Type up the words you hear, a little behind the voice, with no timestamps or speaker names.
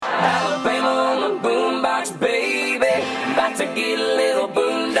to get a little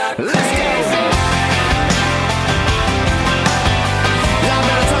boondock. Let's go. Y'all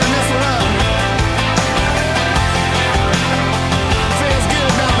better turn this one up. Feels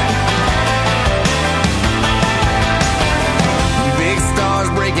good, don't it? Big stars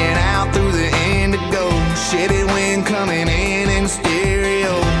breaking out through the indigo. Chevy wind coming in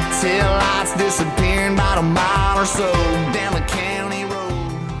stereo. Tail lights disappearing about a mile or so down the county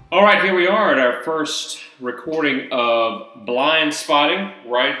road. All right, here we are at our first recording of Blindspotting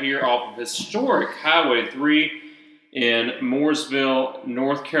right here off of historic Highway 3 in Mooresville,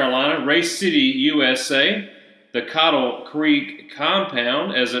 North Carolina, Race City, USA, the Cottle Creek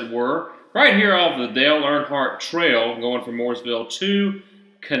compound, as it were, right here off the Dale Earnhardt Trail going from Mooresville to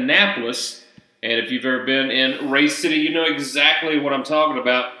Kannapolis. And if you've ever been in Race City, you know exactly what I'm talking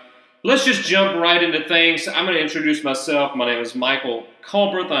about. Let's just jump right into things. I'm going to introduce myself. My name is Michael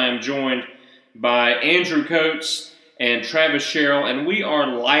Culbreth. I am joined by Andrew Coates and Travis Sherrill, and we are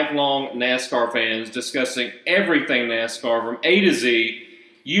lifelong NASCAR fans discussing everything NASCAR from A to Z,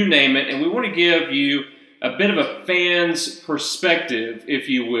 you name it, and we want to give you a bit of a fan's perspective, if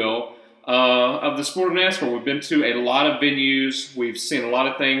you will, of the sport of NASCAR. We've been to a lot of venues. We've seen a lot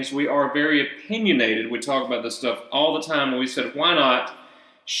of things. We are very opinionated. We talk about this stuff all the time, and we said, why not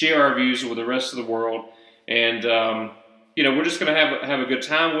share our views with the rest of the world? And, we're just going to have a good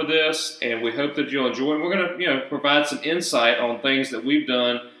time with this, and we hope that you'll enjoy it. We're going to, provide some insight on things that we've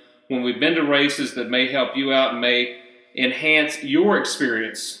done when we've been to races that may help you out and may enhance your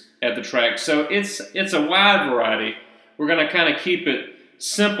experience at the track. So it's a wide variety. We're going to kind of keep it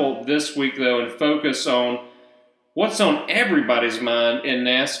simple this week, though, and focus on what's on everybody's mind in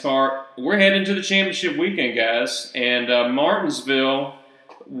NASCAR. We're heading to the championship weekend, guys, and Martinsville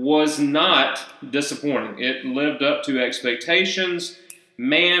was not disappointing. It lived up to expectations.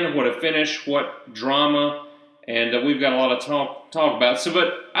 Man, what a finish, what drama, and we've got a lot of talk about. So,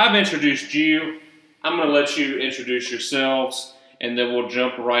 but I've introduced you. I'm going to let you introduce yourselves, and then we'll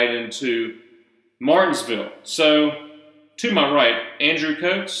jump right into Martinsville. So, to my right, Andrew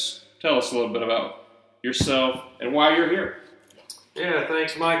Coates, tell us a little bit about yourself and why you're here. Yeah,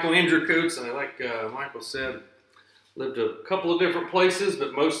 thanks, Michael. Andrew Coates, and like Michael said, lived a couple of different places,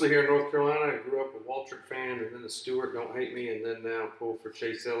 but mostly here in North Carolina. I grew up a Waltrip fan, and then a Stewart, don't hate me, and then now pull for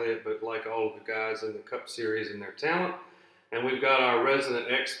Chase Elliott, but like all of the guys in the Cup Series and their talent. And we've got our resident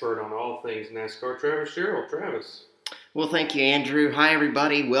expert on all things NASCAR, Travis Sherrill. Travis. Well, thank you, Andrew. Hi,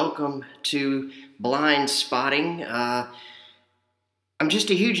 everybody. Welcome to Blindspotting. I'm just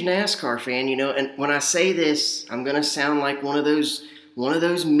a huge NASCAR fan, and when I say this, I'm going to sound like one of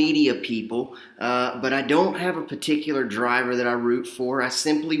those media people, but I don't have a particular driver that I root for. I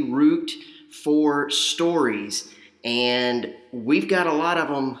simply root for stories, and we've got a lot of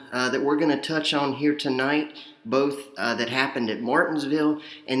them that we're going to touch on here tonight, both that happened at Martinsville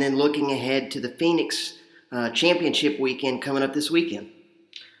and then looking ahead to the Phoenix Championship weekend coming up this weekend.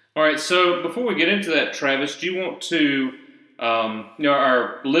 All right, so before we get into that, Travis, do you want to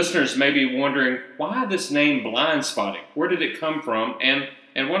our listeners may be wondering, why this name Blindspotting? Where did it come from? And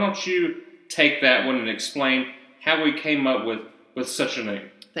why don't you take that one and explain how we came up with such a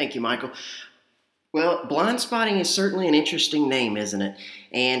name? Thank you, Michael. Well, Blindspotting is certainly an interesting name, isn't it?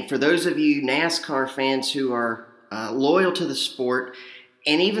 And for those of you NASCAR fans who are loyal to the sport,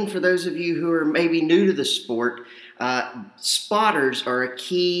 and even for those of you who are maybe new to the sport, spotters are a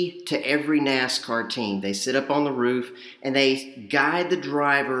key to every NASCAR team. They sit up on the roof and they guide the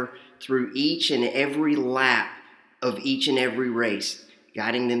driver through each and every lap of each and every race,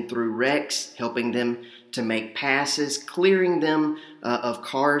 guiding them through wrecks, helping them to make passes, clearing them of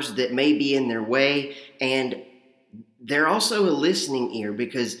cars that may be in their way. And they're also a listening ear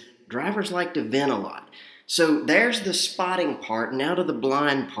because drivers like to vent a lot. So there's the spotting part. Now to the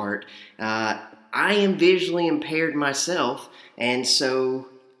blind part. I am visually impaired myself, and so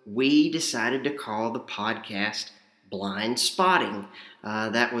we decided to call the podcast Blindspotting.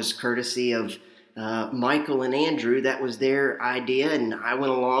 That was courtesy of Michael and Andrew. That was their idea, and I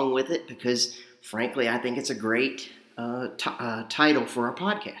went along with it because, frankly, I think it's a great title for our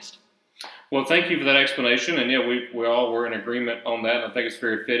podcast. Well, thank you for that explanation, and yeah, we all were in agreement on that, and I think it's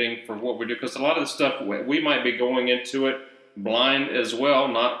very fitting for what we do, because a lot of the stuff, we might be going into it blind as well,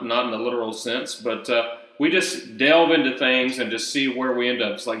 not in the literal sense, but we just delve into things and just see where we end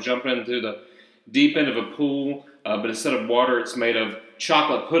up. It's like jumping into the deep end of a pool, but instead of water, it's made of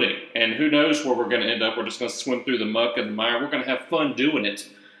chocolate pudding, and who knows where we're going to end up. We're just going to swim through the muck and the mire. We're going to have fun doing it,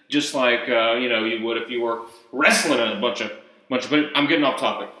 just like you would if you were wrestling in a bunch of. But I'm getting off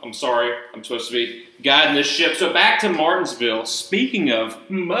topic. I'm sorry. I'm supposed to be guiding this ship. So back to Martinsville. Speaking of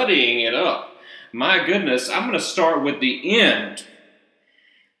muddying it up, my goodness, I'm going to start with the end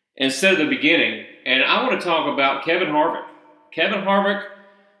instead of the beginning. And I want to talk about Kevin Harvick. Kevin Harvick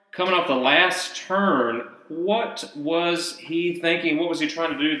coming off the last turn. What was he thinking? What was he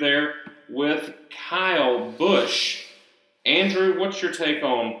trying to do there with Kyle Busch? Andrew, what's your take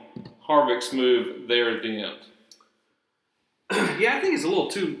on Harvick's move there at the end? Yeah, I think it's a little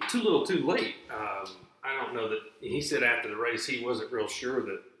too late. I don't know that he said after the race he wasn't real sure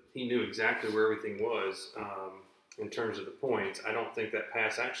that he knew exactly where everything was in terms of the points. I don't think that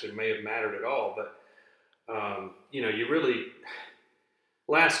pass actually may have mattered at all. But you really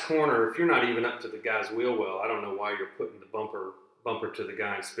last corner, if you're not even up to the guy's wheel well, I don't know why you're putting the bumper to the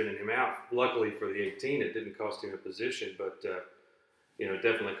guy and spinning him out. Luckily for the 18, it didn't cost him a position, but it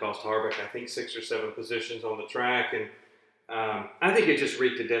definitely cost Harvick, I think, 6 or 7 positions on the track. And I think it just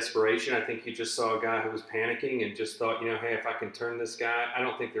reeked of desperation. I think you just saw a guy who was panicking and just thought, hey, if I can turn this guy, I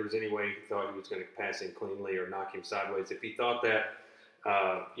don't think there was any way he thought he was going to pass him cleanly or knock him sideways. If he thought that,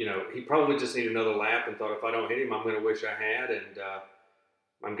 he probably just needed another lap and thought, if I don't hit him, I'm going to wish I had. And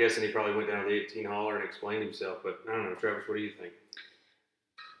I'm guessing he probably went down to the 18 hauler and explained himself. But I don't know, Travis, what do you think?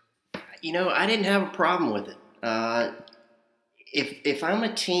 I didn't have a problem with it. If I'm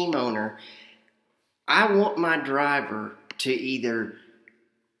a team owner, I want my driver to either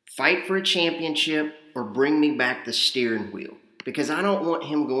fight for a championship or bring me back the steering wheel, because I don't want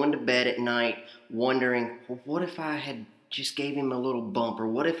him going to bed at night wondering, well, what if I had just gave him a little bump, or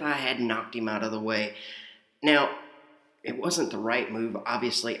what if I had knocked him out of the way? Now, it wasn't the right move,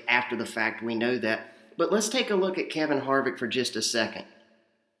 obviously, after the fact, we know that. But let's take a look at Kevin Harvick for just a second.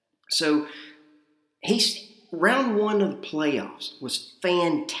 So, round 1 of the playoffs was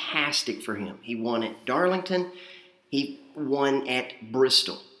fantastic for him. He won at Darlington. He won at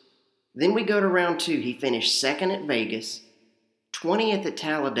Bristol. Then we go to round 2. He finished 2nd at Vegas, 20th at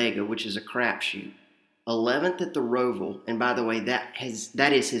Talladega, which is a crapshoot, 11th at the Roval. And by the way, that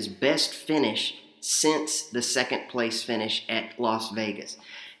is his best finish since the 2nd place finish at Las Vegas.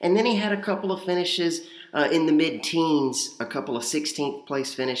 And then he had a couple of finishes in the mid-teens, a couple of 16th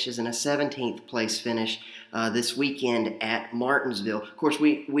place finishes and a 17th place finish this weekend at Martinsville. Of course,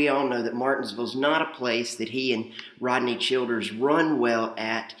 we all know that Martinsville's not a place that he and Rodney Childers run well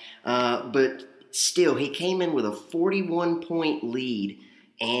at, but still, he came in with a 41-point lead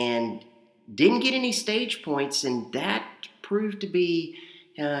and didn't get any stage points, and that proved to be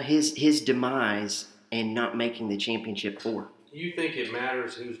his demise and not making the championship 4. Do you think it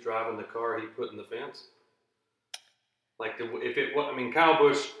matters who's driving the car he put in the fence? Kyle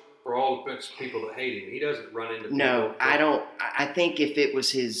Busch, for all the people that hate him, he doesn't run into people. No, I don't. I think if it was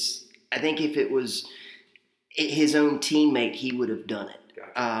his own teammate, he would have done it.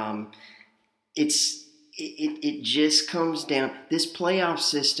 Gotcha. It just comes down, this playoff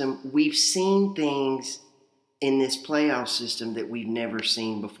system, we've seen things in this playoff system that we've never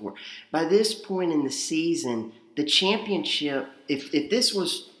seen before. By this point in the season, the championship, if this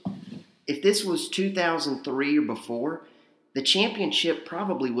was 2003 or before, the championship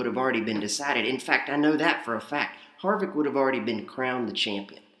probably would have already been decided. In fact, I know that for a fact. Harvick would have already been crowned the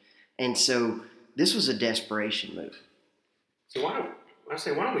champion. And so this was a desperation move. So why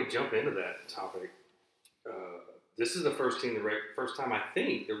don't we jump into that topic? This is the first time I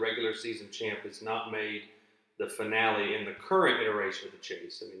think the regular season champ has not made the finale in the current iteration of the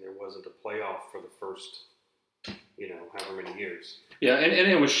chase. I mean, there wasn't a playoff for the first, however many years. Yeah, and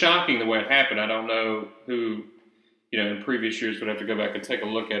it was shocking the way it happened. I don't know who, in previous years would have to go back and take a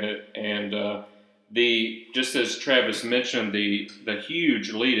look at it. And just as Travis mentioned, the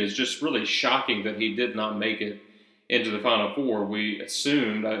huge lead is just really shocking that he did not make it into the Final Four. We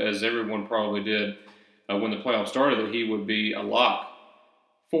assumed, as everyone probably did when the playoffs started, that he would be a lock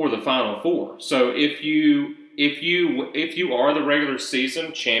for the Final Four. So if you are the regular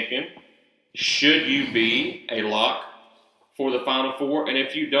season champion, should you be a lock for the Final Four? And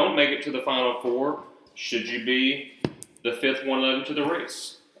if you don't make it to the Final Four, should you be the 5th one led into the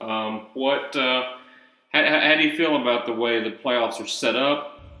race? How do you feel about the way the playoffs are set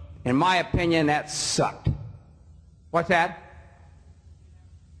up? In my opinion, that sucked. What's that?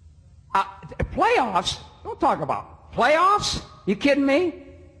 Playoffs? Don't talk about playoffs. You kidding me?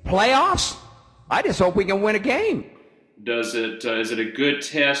 Playoffs? I just hope we can win a game. Is it a good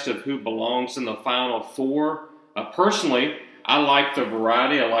test of who belongs in the Final Four? Personally, I like the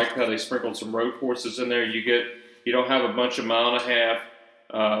variety. I like how they sprinkled some road courses in there. You don't have a bunch of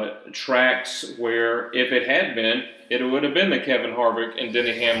 1.5-mile tracks where if it had been, it would have been the Kevin Harvick and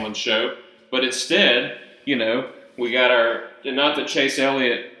Denny Hamlin show. But instead, we got not that Chase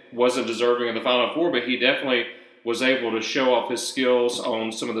Elliott wasn't deserving of the Final Four, but he definitely was able to show off his skills on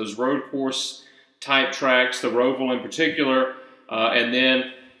some of those road course type tracks, the Roval in particular, and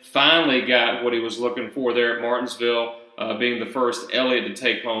then finally got what he was looking for there at Martinsville, being the first Elliott to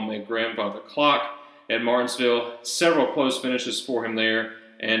take home a grandfather clock at Martinsville. Several close finishes for him there,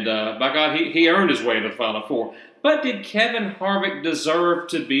 and by God, he earned his way to the Final Four. But did Kevin Harvick deserve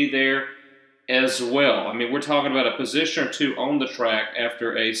to be there as well? I mean, we're talking about a position or two on the track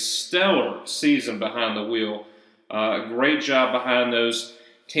after a stellar season behind the wheel. Great job behind those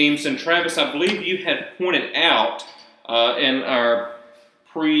teams. And Travis, I believe you had pointed out in our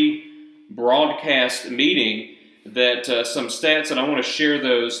pre-broadcast meeting that some stats, and I want to share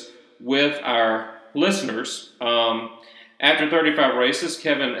those with our listeners. After 35 races,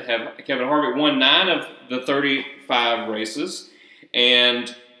 Kevin Harvick won 9 of the 35 races,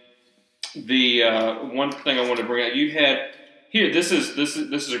 and the one thing I want to bring out, you had here. This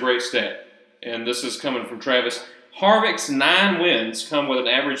is a great stat, and this is coming from Travis. Harvick's 9 wins come with an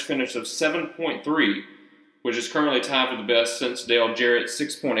average finish of 7.3, which is currently tied for the best since Dale Jarrett's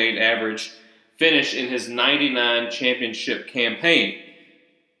 6.8 average finish in his 99 championship campaign.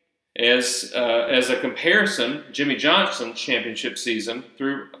 As a comparison, Jimmy Johnson's championship season,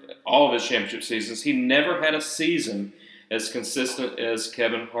 through all of his championship seasons, he never had a season as consistent as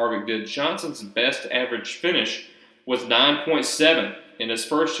Kevin Harvick did. Johnson's best average finish was 9.7 in his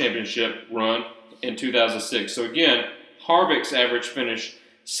first championship run in 2006. So again, Harvick's average finish,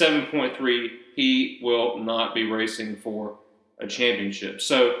 7.3. He will not be racing for a championship.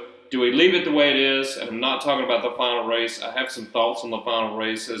 So do we leave it the way it is? And I'm not talking about the final race. I have some thoughts on the final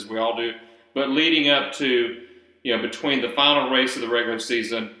race, as we all do. But leading up to, between the final race of the regular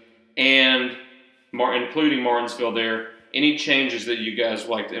season and including Martinsville there, any changes that you guys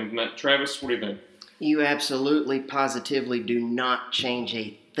would like to implement? Travis, what do you think? You absolutely, positively do not change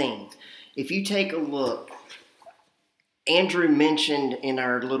a thing. If you take a look, Andrew mentioned in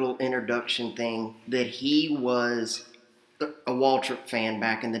our little introduction thing that he was a Waltrip fan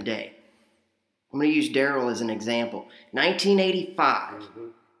back in the day. I'm going to use Darrell as an example. 1985,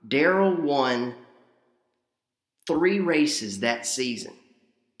 Darrell won 3 races that season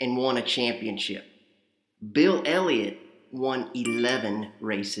and won a championship. Bill Elliott won 11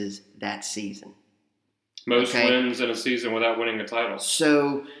 races that season. Most wins in a season without winning a title.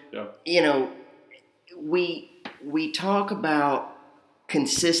 So, we talk about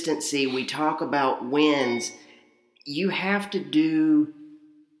consistency. We talk about wins. You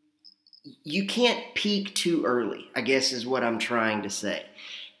can't peak too early, I guess is what I'm trying to say.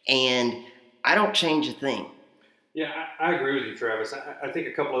 And I don't change a thing. Yeah, I agree with you, Travis. I think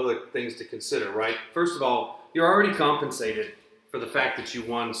a couple other things to consider, right? First of all, you're already compensated for the fact that you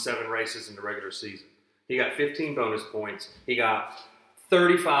won 7 races in the regular season. He got 15 bonus points. He got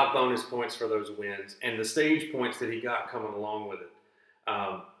 35 bonus points for those wins, and the stage points that he got coming along with it.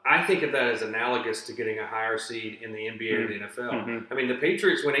 I think of that as analogous to getting a higher seed in the NBA or the NFL. Mm-hmm. I mean, the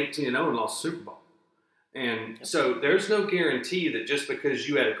Patriots went 18-0 and lost Super Bowl. And so there's no guarantee that just because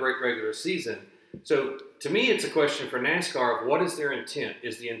you had a great regular season. So to me, it's a question for NASCAR of what is their intent?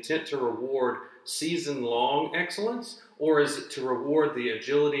 Is the intent to reward season-long excellence, or is it to reward the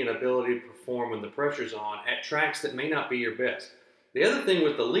agility and ability to perform when the pressure's on at tracks that may not be your best? The other thing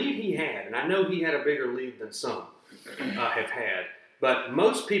with the lead he had, and I know he had a bigger lead than some have had, but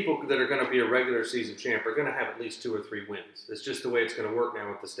most people that are going to be a regular season champ are going to have at least 2 or 3 wins. That's just the way it's going to work now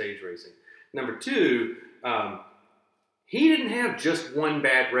with the stage racing. Number 2, he didn't have just one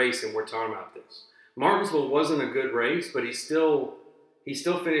bad race, and we're talking about this. Martinsville wasn't a good race, but he still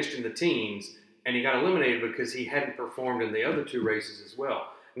finished in the teens, and he got eliminated because he hadn't performed in the other 2 races as well.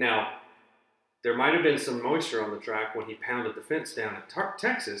 Now, there might have been some moisture on the track when he pounded the fence down at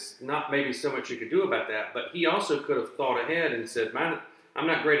Texas. Not maybe so much you could do about that, but he also could have thought ahead and said, man, I'm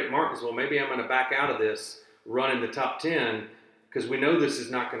not great at Martinsville. Maybe I'm going to back out of this, run in the top 10, because we know this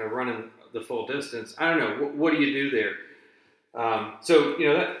is not going to run in the full distance. I don't know. What do you do there?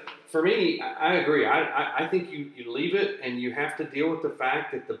 That, for me, I agree. I think you leave it, and you have to deal with the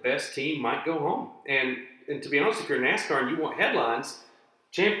fact that the best team might go home. And to be honest, if you're NASCAR and you want headlines,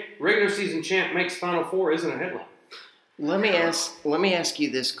 regular season champ makes Final Four isn't a headline. Let me ask you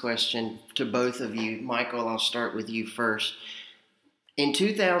this question to both of you. Michael, I'll start with you first. In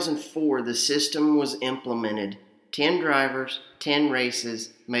 2004, the system was implemented. 10 drivers, 10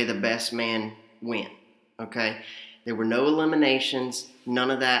 races, may the best man win. Okay? There were no eliminations,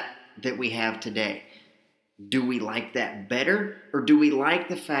 none of that we have today. Do we like that better, or do we like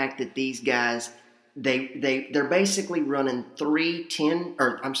the fact that these guys they're basically running 3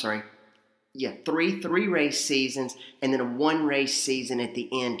 race seasons and then a 1 race season at the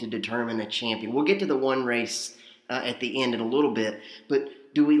end to determine a champion. We'll get to the 1 race at the end in a little bit, but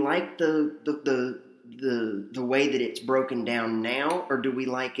do we like the way that it's broken down now, or do we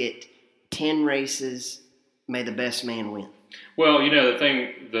like it 10 races, may the best man win? Well,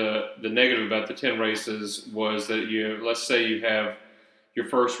 the negative about the 10 races was that let's say you have your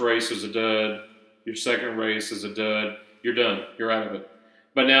first race is a dud, your second race is a dud, you're done, you're out of it.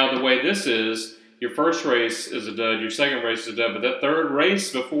 But now the way this is, your first race is a dud, your second race is a dud, but that third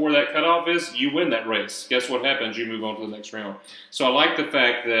race before that cutoff is, you win that race. Guess what happens? You move on to the next round. So I like the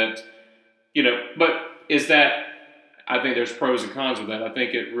fact that, but is that, I think there's pros and cons with that. I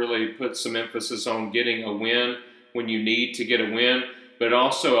think it really puts some emphasis on getting a win when you need to get a win, but it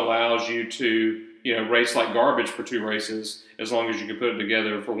also allows you to, race like garbage for 2 races as long as you can put it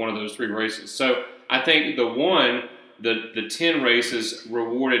together for one of those 3 races. So I think the 10 races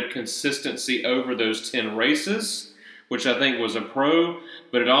rewarded consistency over those 10 races, which I think was a pro,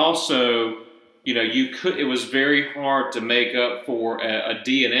 but it also, it was very hard to make up for a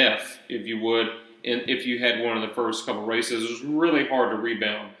DNF, if you would, if you had one of the first couple races. It was really hard to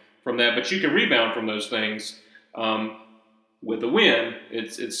rebound from that, but you can rebound from those things with a win.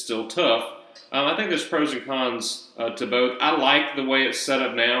 It's still tough. I think there's pros and cons to both. I like the way it's set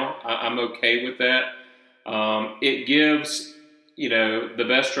up now. I'm okay with that. It gives, the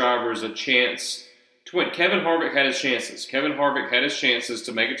best drivers a chance to win. Kevin Harvick had his chances. Kevin Harvick had his chances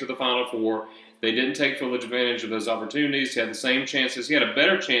to make it to the Final Four. They didn't take full advantage of those opportunities. He had the same chances. He had a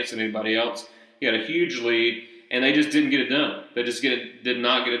better chance than anybody else. He had a huge lead, and they just didn't get it done. They just did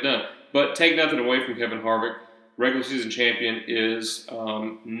not get it done. But take nothing away from Kevin Harvick. Regular season champion is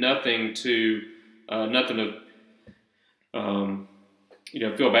nothing to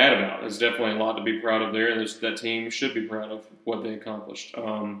feel bad about. It's definitely a lot to be proud of there, and that team should be proud of what they accomplished.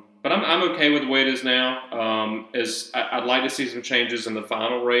 But I'm okay with the way it is now. I'd like to see some changes in the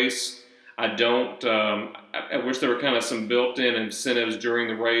final race. I wish there were kind of some built-in incentives during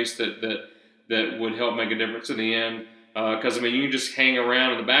the race that would help make a difference in the end. Because you can just hang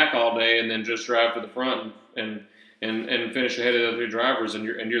around in the back all day and then just drive to the front and finish ahead of the other 3 drivers, and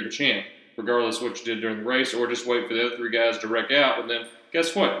you're the champ, regardless of what you did during the race, or just wait for the other 3 guys to wreck out, and then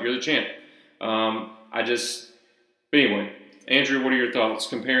guess what? You're the champ. But anyway, Andrew, what are your thoughts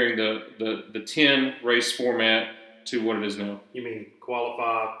comparing the 10 race format to what it is now? You mean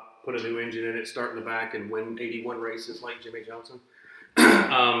qualify, put a new engine in it, start in the back, and win 81 races like Jimmy Johnson?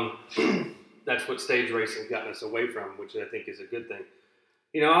 That's what stage racing has gotten us away from, which I think is a good thing.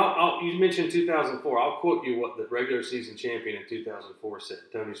 You mentioned 2004. I'll quote you what the regular season champion in 2004 said.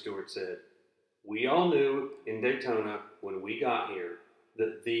 Tony Stewart said, "We all knew in Daytona when we got here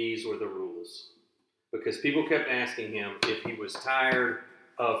that these were the rules." Because people kept asking him if he was tired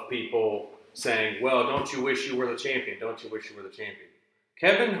of people saying, "Well, don't you wish you were the champion? Don't you wish you were the champion?"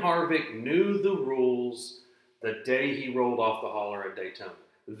 Kevin Harvick knew the rules the day he rolled off the hauler at Daytona.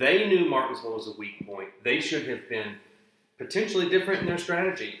 They knew Martinsville was a weak point. They should have been potentially different in their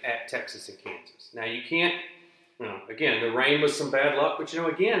strategy at Texas and Kansas. Now, you can't, again, the rain was some bad luck, but,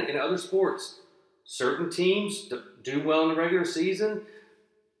 again, in other sports, certain teams do well in the regular season,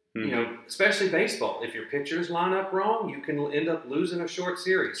 especially baseball. If your pitchers line up wrong, you can end up losing a short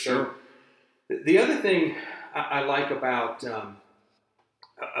series. Sure. So the other thing I like about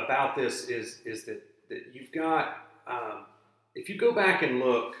this is that you've got, if you go back and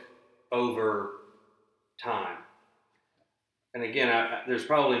look over time, and again, there's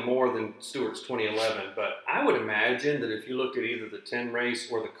probably more than Stewart's 2011, but I would imagine that if you looked at either the 10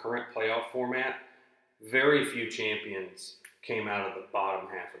 race or the current playoff format, very few champions came out of the bottom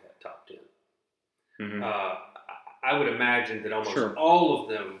half of that top 10. Mm-hmm. I would imagine that almost all of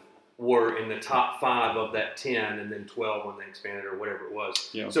them were in the top 5 of that 10 and then 12 when they expanded or whatever it was.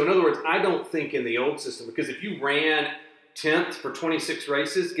 Yeah. So in other words, I don't think in the old system, because if you ran 10th for 26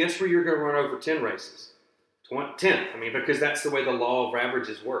 races, guess where you're going to run over 10 races? 10th. Because that's the way the law of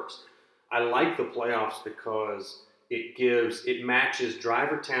averages works. I like the playoffs because it matches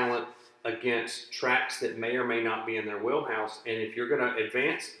driver talent against tracks that may or may not be in their wheelhouse. And if you're going to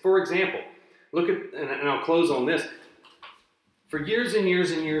advance, for example, look at, and I'll close on this. For years and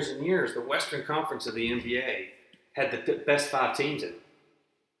years and years and years, the Western Conference of the NBA had the best 5 teams in it.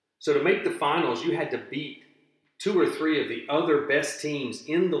 So to make the finals, you had to beat 2 or 3 of the other best teams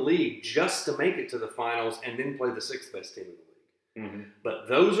in the league just to make it to the finals and then play the 6th best team in the league. Mm-hmm. But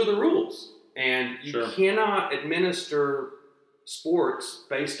those are the rules. And you cannot administer sports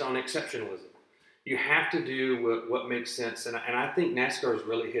based on exceptionalism. You have to do what makes sense. And I think NASCAR has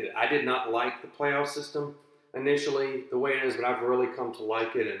really hit it. I did not like the playoff system initially the way it is, but I've really come to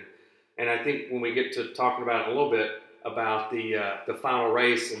like it. And I think when we get to talking about it a little bit, about the final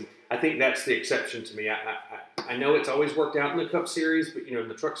race, and I think that's the exception to me. I know it's always worked out in the Cup Series, but in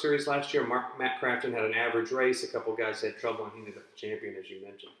the Truck Series last year, Matt Crafton had an average race. A couple guys had trouble, and he ended up the champion, as you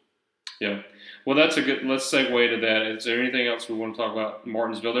mentioned. Yeah, well, that's a good. Let's segue to that. Is there anything else we want to talk about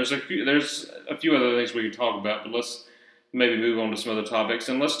Martinsville? There's a few other things we can talk about, but let's maybe move on to some other topics,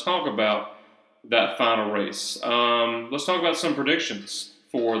 and let's talk about that final race. Let's talk about some predictions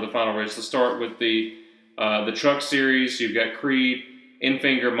for the final race. Let's start with the Truck Series. You've got Creed,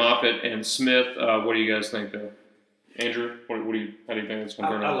 Enfinger, Moffitt, and Smith. What do you guys think there? Andrew, how do you think it's going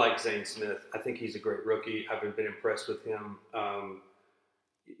to turn out? I like Zane Smith. I think he's a great rookie. I've been impressed with him.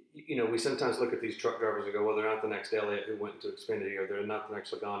 We sometimes look at these truck drivers and go, well, they're not the next Elliott who went to Xfinity, or they're not the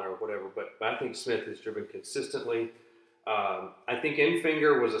next Logano or whatever. But I think Smith has driven consistently. I think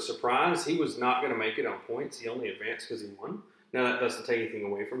Enfinger was a surprise. He was not going to make it on points. He only advanced because he won. Now, that doesn't take anything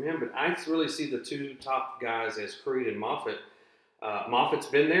away from him, but I really see the two top guys as Creed and Moffitt. Moffitt's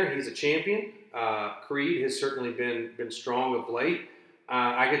been there. He's a champion. Creed has certainly been strong of late.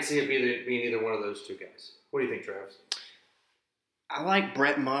 I could see it being either one of those two guys. What do you think, Travis? I like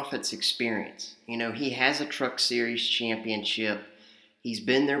Brett Moffitt's experience. He has a Truck Series championship. He's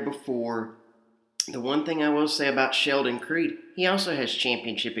been there before. The one thing I will say about Sheldon Creed, he also has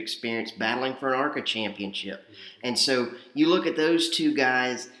championship experience battling for an ARCA championship. And so you look at those two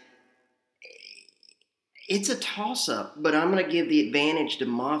guys, it's a toss-up, but I'm going to give the advantage to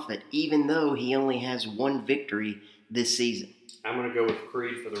Moffitt, even though he only has one victory this season. I'm going to go with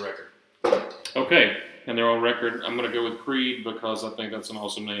Creed for the record. Okay, and they're on record. I'm going to go with Creed because I think that's an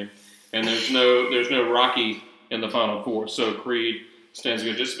awesome name. And there's no Rocky in the Final Four, so Creed stands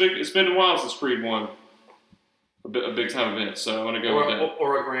good. It's been a while since Creed won a big time event, so I'm going to go with that.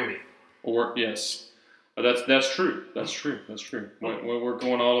 Or a Grammy. Or yes, that's true. That's true. We're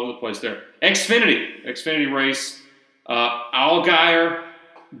going all over the place there. Xfinity race. Allgaier,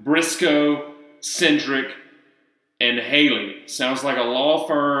 Briscoe, Cindric, and Haley. Sounds like a law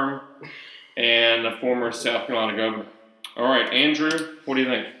firm and a former South Carolina governor. All right, Andrew, what do you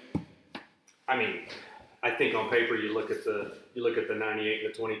think? I mean, I think on paper you look at the 98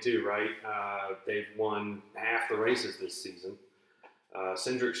 and the 22, right? They've won half the races this season.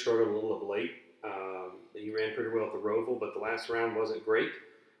 Cindric struggled a little of late. He ran pretty well at the Roval, but the last round wasn't great.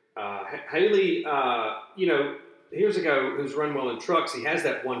 Haley, here's a guy who's run well in trucks. He has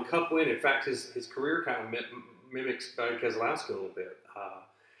that one Cup win. In fact, his career kind of mimics Keselowski a little bit.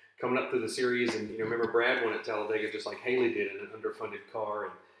 Coming up through the series, and remember Brad won at Talladega just like Haley did in an underfunded car,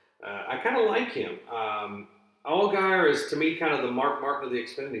 and I kind of like him. Allgaier is to me kind of the Mark Martin of the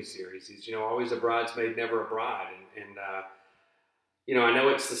Xfinity series. He's always a bridesmaid, never a bride, and I know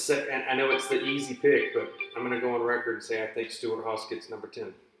it's the easy pick, but I'm going to go on record and say I think Stewart Haas gets number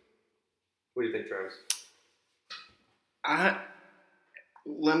 10. What do you think, Travis?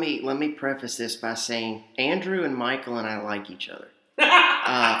 Let me preface this by saying Andrew and Michael and I like each other.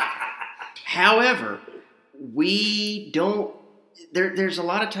 However, we don't. There's a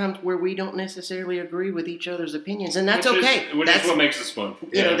lot of times where we don't necessarily agree with each other's opinions, and that's okay. That's what makes us fun.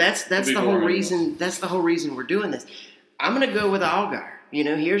 That's the whole reason. That's the whole reason we're doing this. I'm going to go with Allgaier.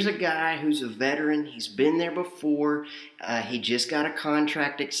 Here's a guy who's a veteran. He's been there before. He just got a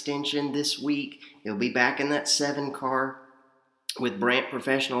contract extension this week. He'll be back in that 7 car with Brandt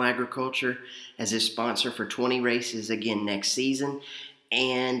Professional Agriculture as his sponsor for 20 races again next season.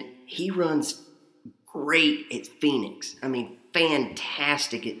 And he runs great at Phoenix. I mean,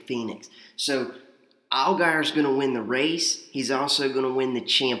 fantastic at Phoenix. So Allgaier's going to win the race. He's also going to win the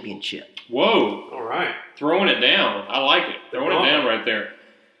championship. Whoa. All right. Throwing it down. I like it. Throwing it down right there.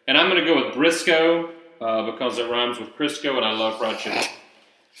 And I'm going to go with Briscoe because it rhymes with Crisco, and I love fried chicken.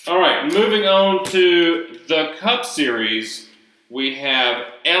 All right, moving on to the Cup Series. We have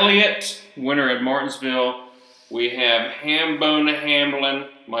Elliott, winner at Martinsville. We have Hambone Hamlin,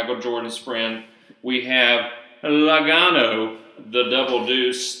 Michael Jordan's friend. We have Logano, the double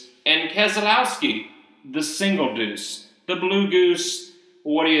deuce, and Keselowski, the single deuce, the blue goose.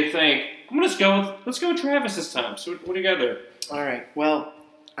 What do you think? Let's go with Travis this time. So what do you got there? All right. Well,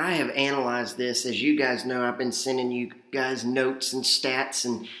 I have analyzed this. As you guys know, I've been sending you guys notes and stats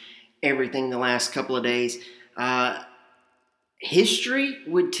and everything the last couple of days. History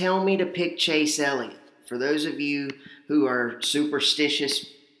would tell me to pick Chase Elliott. For those of you who are superstitious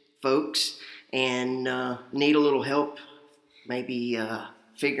folks and need a little help, maybe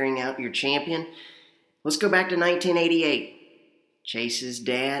figuring out your champion, let's go back to 1988. Chase's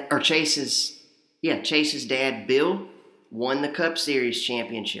dad, Bill, won the Cup Series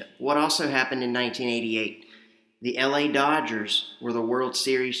championship. What also happened in 1988? The LA Dodgers were the World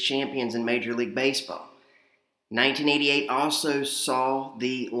Series champions in Major League Baseball. 1988 also saw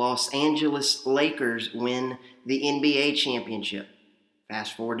the Los Angeles Lakers win the NBA championship.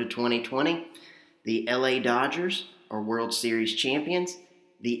 Fast forward to 2020, the LA Dodgers are World Series champions.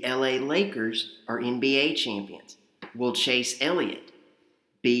 The LA Lakers are NBA champions. Will Chase Elliott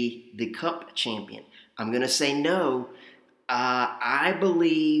be the Cup champion? I'm going to say no. I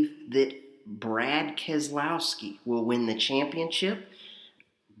believe that Brad Keselowski will win the championship.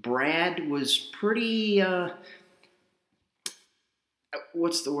 Brad was pretty,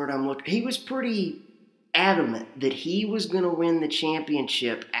 what's the word I'm looking? He was pretty adamant that he was going to win the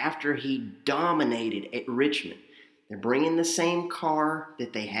championship after he dominated at Richmond. They're bringing the same car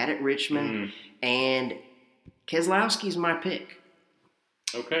that they had at Richmond, and Keselowski's my pick.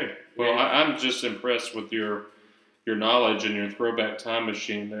 Okay. Well, I'm just impressed with your knowledge and your throwback time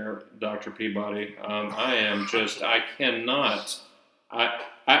machine there, Dr. Peabody. I cannot. I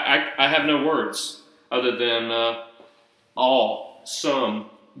have no words other than awesome.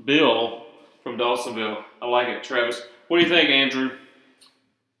 Bill from Dawsonville. I like it. Travis, what do you think, Andrew?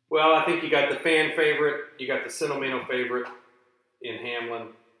 Well, I think you got the fan favorite, you got the sentimental favorite in Hamlin.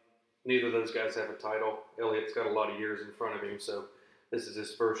 Neither of those guys have a title. Elliott's got a lot of years in front of him, so this is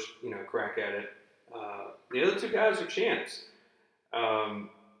his first, crack at it. The other two guys are champs.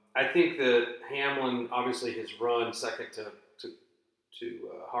 I think that Hamlin obviously has run second to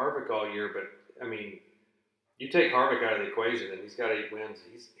Harvick all year, but I mean, you take Harvick out of the equation, and he's got 8 wins.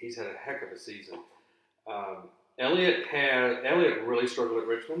 He's had a heck of a season. Elliott really struggled at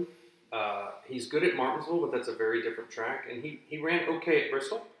Richmond. He's good at Martinsville, but that's a very different track. And he ran okay at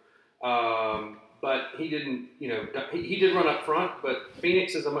Bristol, but he didn't. He did run up front, but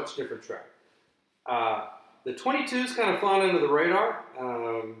Phoenix is a much different track. The 22's kind of flying under the radar.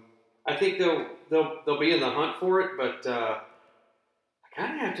 I think they'll be in the hunt for it, but I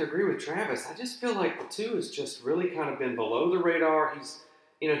kind of have to agree with Travis. I just feel like the 2 has just really kind of been below the radar.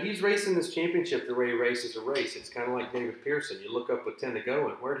 He's racing this championship the way he races a race. It's kind of like David Pearson. You look up with 10 to go,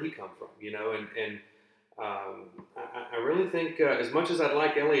 and where did he come from? I really think, as much as I'd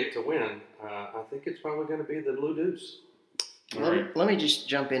like Elliott to win, I think it's probably going to be the Blue Deuce. Let me just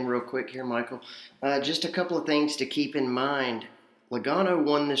jump in real quick here, Michael. Just a couple of things to keep in mind. Logano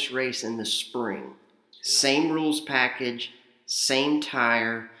won this race in the spring. Same rules package, same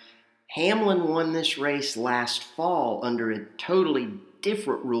tire. Hamlin won this race last fall under a totally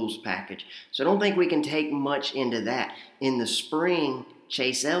different rules package. So I don't think we can take much into that. In the spring,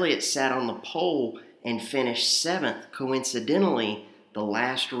 Chase Elliott sat on the pole and finished 7th. Coincidentally, the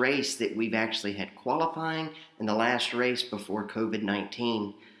last race that we've actually had qualifying and the last race before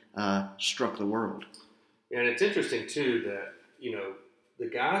COVID-19 struck the world. Yeah, and it's interesting, too, that, the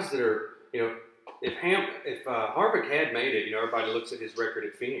guys that are, if Harvick had made it, everybody looks at his record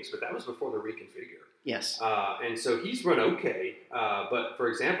at Phoenix, but that was before the reconfigure. Yes. And so he's run okay. But, for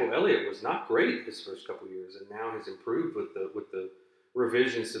example, Elliott was not great his first couple of years and now has improved with the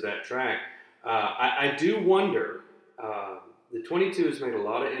revisions to that track. I do wonder, the 22 has made a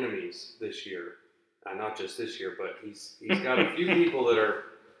lot of enemies this year. Not just this year, but he's got a few people that are.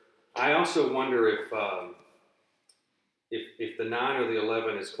 I also wonder if the 9 or the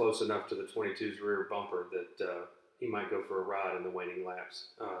 11 is close enough to the 22's rear bumper that he might go for a ride in the waning laps.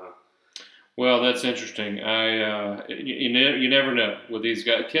 Well, that's interesting. You never know with these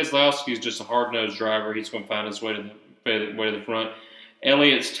guys. Keselowski's just a hard-nosed driver. He's going to find his way to the front.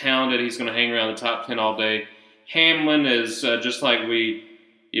 Elliott's talented. He's going to hang around the top 10 all day. Hamlin is just like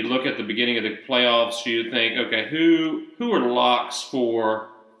you look at the beginning of the playoffs, you think, okay, who are locks for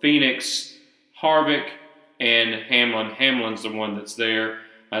Phoenix, Harvick, and Hamlin? Hamlin's the one that's there.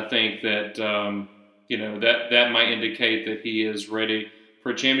 I think that that might indicate that he is ready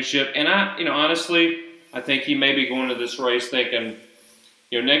for a championship. And honestly, I think he may be going to this race thinking,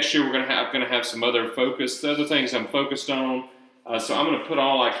 next year we're going to have some other focus, the other things I'm focused on. So I'm going to put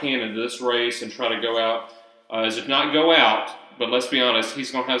all I can into this race and try to go out. If not go out, but let's be honest,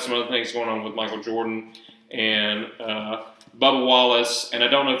 he's going to have some other things going on with Michael Jordan and Bubba Wallace, and I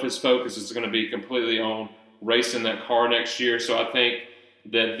don't know if his focus is going to be completely on racing that car next year. So I think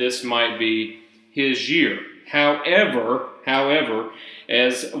that this might be his year. However,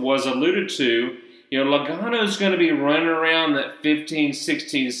 as was alluded to, Logano's going to be running around that 15,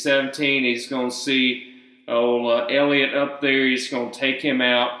 16, 17. He's going to see Elliott up there. He's going to take him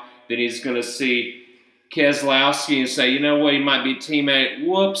out. Then he's going to see Keselowski and say, he might be teammate.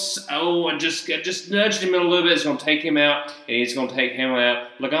 Whoops. Oh, I just nudged him in a little bit. He's going to take him out, and he's going to take him out.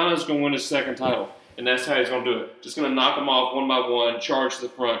 Logano's going to win his second title, and that's how he's going to do it. Just going to knock them off one by one, charge to the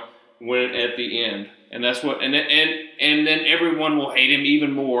front, win at the end. And that's what, and then everyone will hate him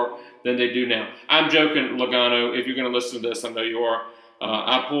even more than they do now. I'm joking, Logano. If you're going to listen to this, I know you are.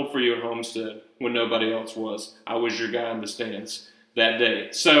 I pulled for you at Homestead when nobody else was. I was your guy in the stands that day.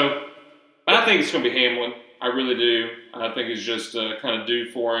 So, but I think it's going to be Hamlin. I really do. I think it's just kind of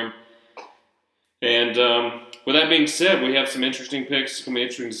due for him. And with that being said, we have some interesting picks. It's going to be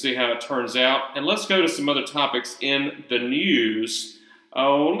interesting to see how it turns out. And let's go to some other topics in the news.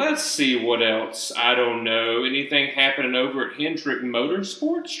 Oh, let's see what else. I don't know. Anything happening over at Hendrick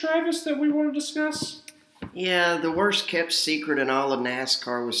Motorsports, Travis, that we want to discuss? Yeah, the worst kept secret in all of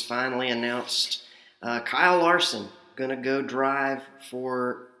NASCAR was finally announced. Kyle Larson going to go drive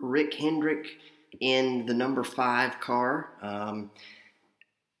for Rick Hendrick in the number 5 car.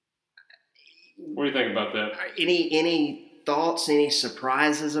 What do you think about that? Any thoughts, any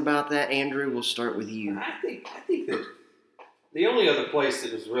surprises about that? Andrew, we'll start with you. I think that the only other place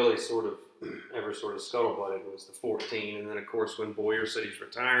that was really sort of scuttlebutted was the 14, and then of course when Boyer said he's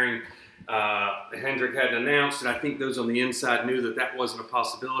retiring, Hendrick hadn't announced, and I think those on the inside knew that wasn't a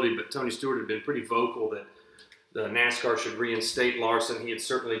possibility. But Tony Stewart had been pretty vocal that the NASCAR should reinstate Larson. He had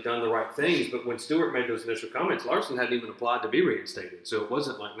certainly done the right things, but when Stewart made those initial comments, Larson hadn't even applied to be reinstated, so it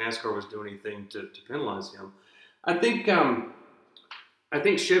wasn't like NASCAR was doing anything to penalize him. I think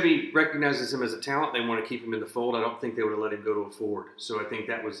Chevy recognizes him as a talent. They want to keep him in the fold. I don't think they would have let him go to a Ford. So I think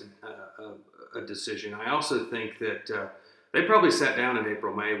that was a decision. I also think that they probably sat down in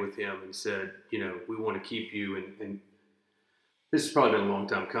April, May with him and said, we want to keep you. And this has probably been a long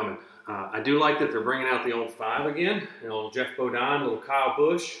time coming. I do like that they're bringing out the old 5 again. Old Jeff Bodine, little Kyle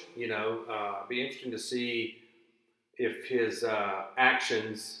Busch. Be interesting to see if his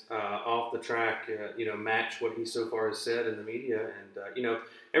actions off the track, match what he so far has said in the media. And,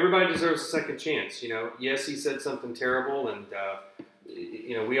 everybody deserves a second chance. Yes, he said something terrible, and,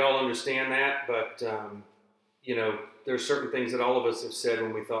 we all understand that. But, there's certain things that all of us have said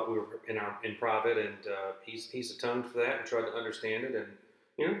when we thought we were in private, and he's atoned for that and tried to understand it. And,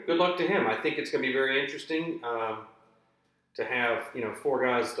 good luck to him. I think it's going to be very interesting to have, 4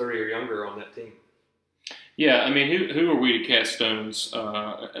 guys 30 or younger on that team. Yeah, I mean, who are we to cast stones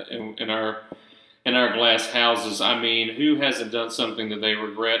in our glass houses? I mean, who hasn't done something that they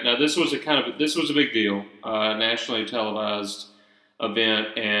regret? Now, this was a big deal, nationally televised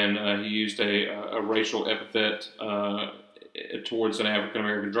event, and he used a racial epithet towards an African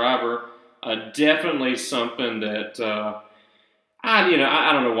American driver. Definitely something that. I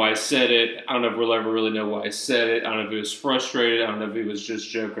don't know why he said it. I don't know if we'll ever really know why he said it. I don't know if he was frustrated. I don't know if he was just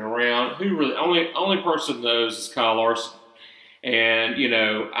joking around. Only person knows is Kyle Larson. And,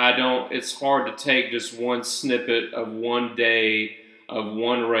 it's hard to take just one snippet of one day of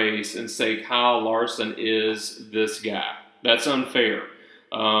one race and say Kyle Larson is this guy. That's unfair.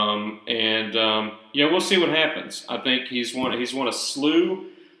 We'll see what happens. I think he's won a slew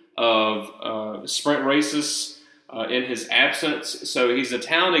of sprint races in his absence. So he's a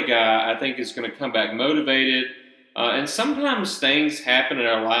talented guy. I think he's going to come back motivated. And sometimes things happen in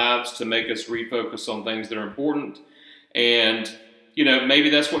our lives to make us refocus on things that are important. And, maybe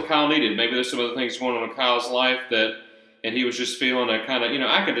that's what Kyle needed. Maybe there's some other things going on in Kyle's life and he was just feeling a kind of,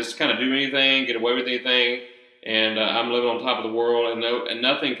 I could just kind of do anything, get away with anything, and I'm living on top of the world and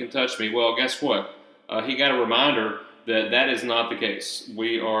nothing can touch me. Well, guess what? He got a reminder that is not the case.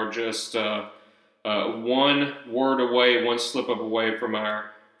 We are just one word away, one slip up away from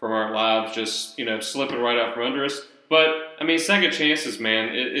our lives, just slipping right out from under us. But I mean, second chances,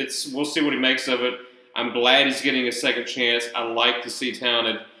 man. We'll see what he makes of it. I'm glad he's getting a second chance. I like to see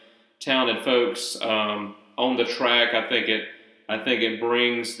talented folks on the track. I think it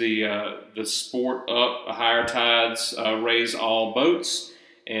brings the sport up. Higher tides raise all boats,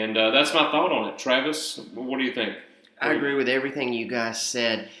 and that's my thought on it. Travis, what do you think? I agree with everything you guys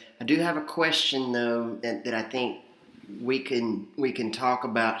said. I do have a question, though, that I think we can talk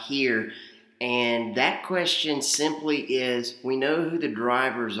about here. And that question simply is, we know who the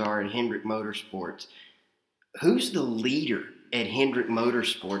drivers are at Hendrick Motorsports. Who's the leader at Hendrick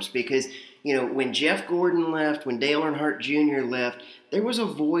Motorsports? Because, when Jeff Gordon left, when Dale Earnhardt Jr. left, there was a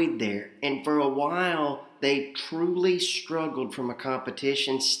void there. And for a while, they truly struggled from a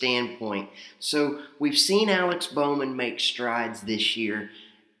competition standpoint. So we've seen Alex Bowman make strides this year.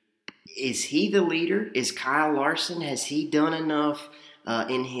 Is he the leader? Is Kyle Larson? Has he done enough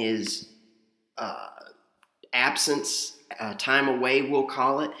in his absence, time away, we'll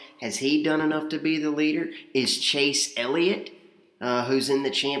call it? Has he done enough to be the leader? Is Chase Elliott, who's in the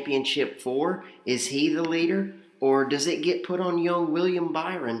championship 4, is he the leader? Or does it get put on young William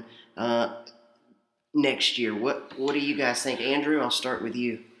Byron next year? What do you guys think? Andrew, I'll start with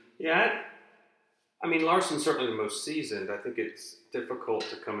you. Yeah, I mean, Larson's certainly the most seasoned. I think it's difficult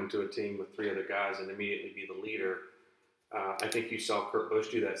to come into a team with three other guys and immediately be the leader. I think you saw Kurt Busch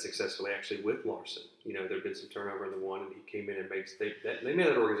do that successfully, actually, with Larson. You know, there'd been some turnover in the one, and he came in and they made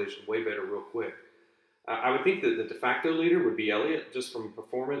that organization way better real quick. I would think that the de facto leader would be Elliott, just from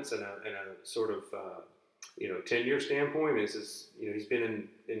performance and a sort of tenure standpoint. He's been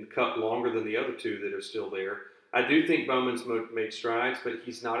in Cup longer than the other two that are still there. I do think Bowman's made strides, but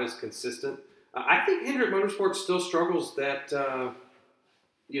he's not as consistent. I think Hendrick Motorsports still struggles that the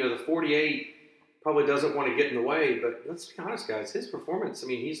 48 probably doesn't want to get in the way. But let's be honest, guys, his performance. I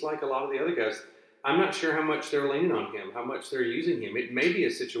mean, he's like a lot of the other guys. I'm not sure how much they're leaning on him, how much they're using him. It may be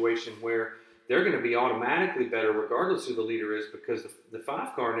a situation where they're going to be automatically better regardless who the leader is, because the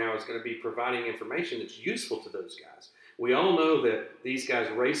 5 car now is going to be providing information that's useful to those guys. We all know that these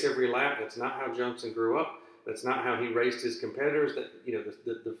guys race every lap. That's not how Johnson grew up. That's not how he raced his competitors. That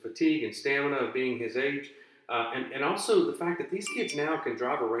the fatigue and stamina of being his age, and also the fact that these kids now can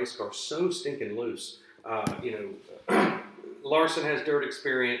drive a race car so stinking loose. Larson has dirt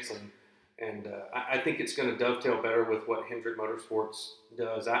experience, and I think it's going to dovetail better with what Hendrick Motorsports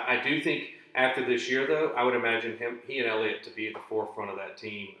does. I do think after this year, though, I would imagine he and Elliott to be at the forefront of that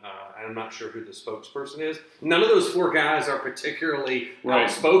team. I'm not sure who the spokesperson is. None of those 4 guys are particularly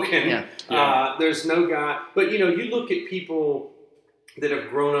outspoken. Yeah. There's no guy. But, you look at people that have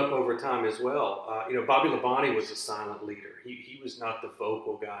grown up over time as well. Bobby Labonte was a silent leader. He was not the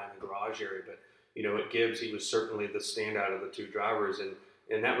vocal guy in the garage area. But, at Gibbs, he was certainly the standout of the 2 drivers. And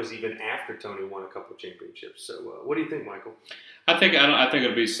that was even after Tony won a couple championships. So, what do you think, Michael? I think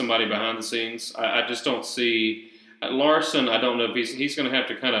it'll be somebody behind the scenes. I just don't see Larson. I don't know if he's going to have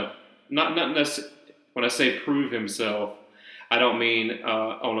to kind of not necessarily, when I say prove himself, I don't mean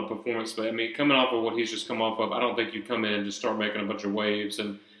on a performance, but I mean coming off of what he's just come off of. I don't think you come in and just start making a bunch of waves.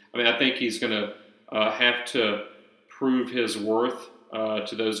 And I mean, I think he's going to have to prove his worth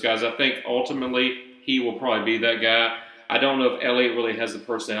to those guys. I think ultimately he will probably be that guy. I don't know if Elliott really has the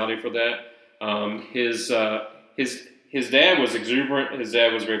personality for that. His dad was exuberant. His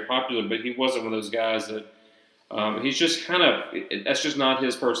dad was very popular, but he wasn't one of those guys that he's just kind of – that's just not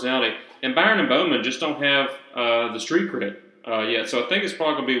his personality. And Byron and Bowman just don't have the street cred yet. So I think it's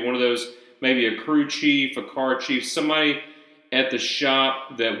probably going to be one of those, maybe a crew chief, a car chief, somebody at the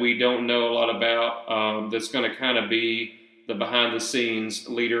shop that we don't know a lot about that's going to kind of be the behind-the-scenes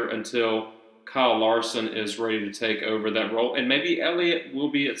leader until – Kyle Larson is ready to take over that role, and maybe Elliott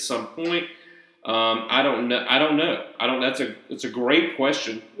will be at some point. I don't know. It's a great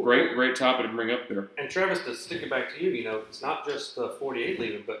question. Great topic to bring up there. And Travis, to stick it back to you, it's not just the 48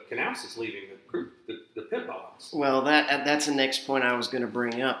 leaving, but Knaus is leaving the pit box. Well, that's the next point I was going to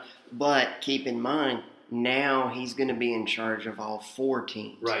bring up. But keep in mind, now he's going to be in charge of all 4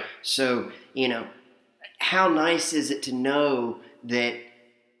 teams. Right. So, how nice is it to know that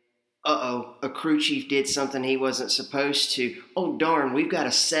a crew chief did something he wasn't supposed to. Oh, darn, we've got a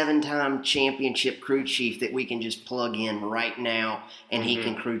 7-time championship crew chief that we can just plug in right now, and he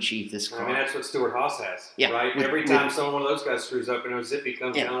can crew chief this car. I mean, that's what Stuart Haas has, yeah, right? Every time one of those guys screws up, Zippy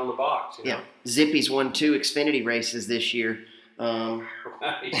comes down on the box. Yeah, Zippy's won 2 Xfinity races this year.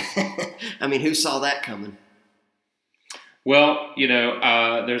 Right. I mean, who saw that coming? Well,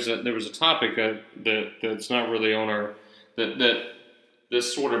 there was a topic that's not really on our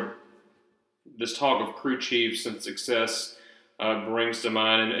this talk of crew chiefs and success brings to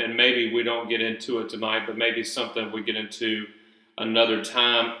mind, and maybe we don't get into it tonight, but maybe something we get into another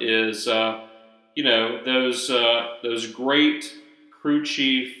time is those great crew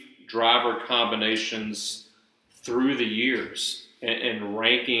chief driver combinations through the years and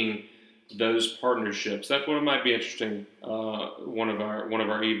ranking those partnerships. That's what it might be interesting. One of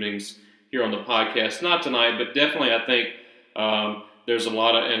our evenings here on the podcast, not tonight, but definitely I think. There's a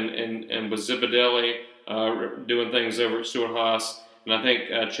lot of, and with Zipadelli doing things over at Stuart Haas, and I think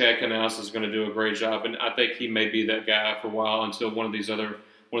Chad Knaus is going to do a great job, and I think he may be that guy for a while until one of these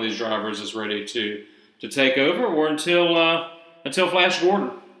drivers is ready to take over, or until Flash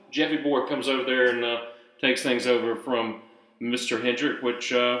Gordon, Jeffy Boy, comes over there and takes things over from Mr. Hendrick,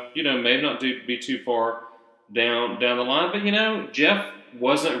 which may not be too far down the line, but Jeff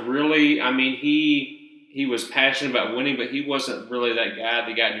wasn't really. I mean, he was passionate about winning, but he wasn't really that guy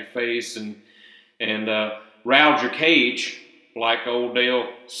that got in your face and riled your cage like old Dale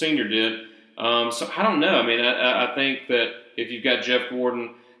Sr. did. So I don't know. I mean, I think that if you've got Jeff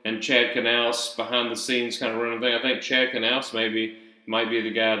Gordon and Chad Knaus behind the scenes kind of running the thing, I think Chad Knaus might be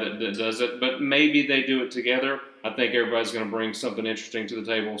the guy that does it. But maybe they do it together. I think everybody's going to bring something interesting to the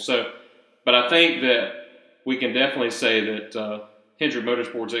table. So, but I think that we can definitely say that Hendrick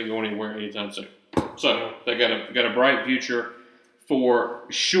Motorsports ain't going anywhere anytime soon. So they got a bright future for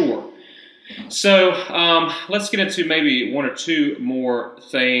sure. So let's get into maybe one or two more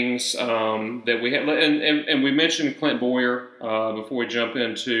things that we have, and we mentioned Clint Boyer before we jump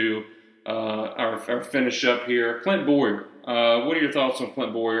into our finish up here. Clint Boyer, what are your thoughts on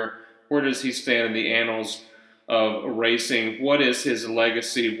Clint Boyer? Where does he stand in the annals of racing? What is his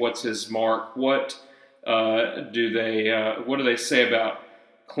legacy? What's his mark? What do they say about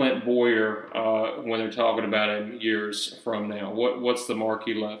Clint Boyer when they're talking about him years from now? What's the mark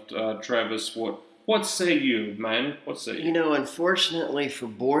he left? Travis, what say you, man? What say you? You know, unfortunately for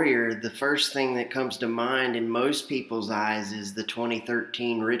Boyer, the first thing that comes to mind in most people's eyes is the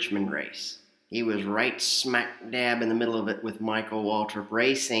 2013 Richmond race. He was right smack dab in the middle of it with Michael Waltrip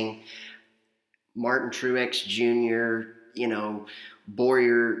Racing. Martin Truex Jr.,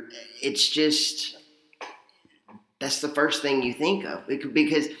 Boyer, it's just, that's the first thing you think of.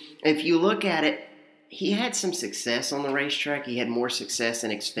 Because if you look at it, he had some success on the racetrack. He had more success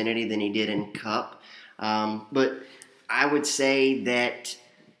in Xfinity than he did in Cup. But I would say that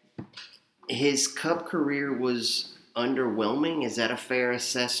his Cup career was underwhelming. Is that a fair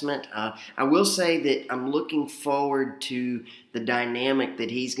assessment? I will say that I'm looking forward to the dynamic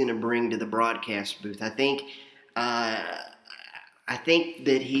that he's going to bring to the broadcast booth. I think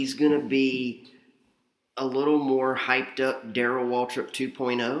that he's going to be a little more hyped up Darrell Waltrip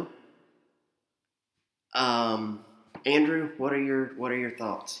 2.0. Andrew, what are your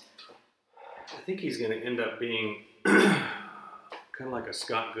thoughts? I think he's going to end up being kind of like a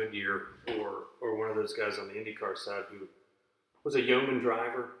Scott Goodyear or one of those guys on the IndyCar side who was a yeoman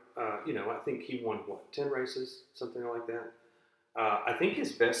driver. I think he won, 10 races, something like that. I think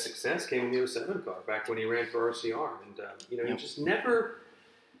his best success came in the 07 car back when he ran for RCR. And, he just never,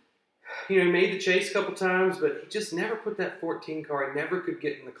 he made the chase a couple times, but he just never put that 14 car. He never could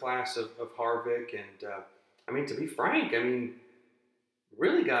get in the class of Harvick. And, to be frank,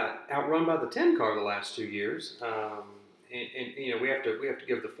 really got outrun by the 10 car the last 2 years. We have to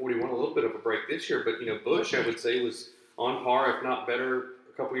give the 41 a little bit of a break this year. But, Busch, I would say, was on par, if not better,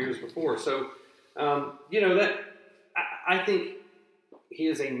 a couple years before. So, I think he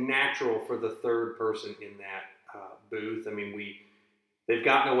is a natural for the third person in that booth. They've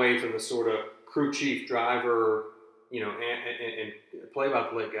gotten away from the sort of crew chief driver, and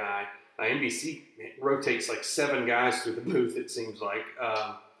play-by-play guy. NBC rotates like 7 guys through the booth, it seems like.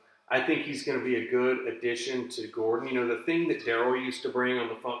 I think he's going to be a good addition to Gordon. The thing that Darrell used to bring on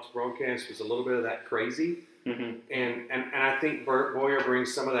the Fox broadcast was a little bit of that crazy. Mm-hmm. And I think Boyer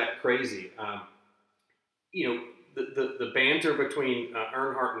brings some of that crazy. The banter between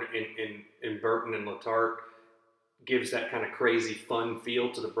Earnhardt and Burton and Letarte gives that kind of crazy, fun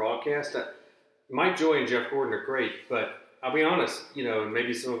feel to the broadcast. Mike Joy and Jeff Gordon are great, but I'll be honest, and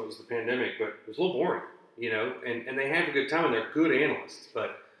maybe some of it was the pandemic, but it was a little boring, and they have a good time and they're good analysts,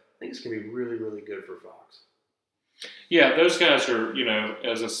 but I think it's going to be really, really good for Fox. Yeah, those guys are,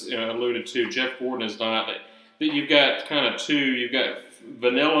 as I alluded to, Jeff Gordon is not. You've got kind of two. You've got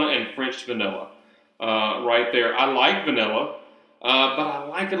vanilla and French vanilla right there. I like vanilla, but I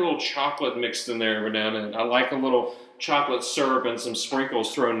like a little chocolate mixed in there every now and then. I like a little chocolate syrup and some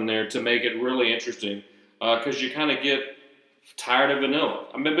sprinkles thrown in there to make it really interesting because you kind of get tired of vanilla.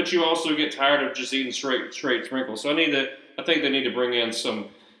 But you also get tired of just eating straight sprinkles. So I think they need to bring in some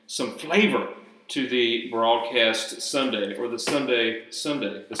flavor to the broadcast Sunday or the Sunday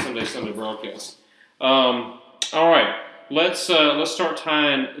broadcast. All right, let's start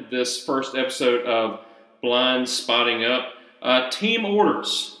tying this first episode of Blind Spotting up. Team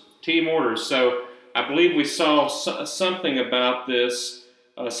orders. So I believe we saw something about this,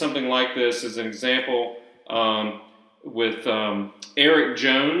 something like this as an example with Eric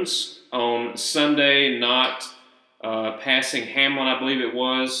Jones on Sunday, not passing Hamlin, I believe it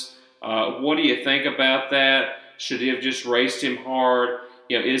was. What do you think about that? Should he have just raced him hard?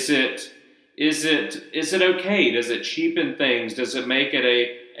 Is it okay? Does it cheapen things? Does it make it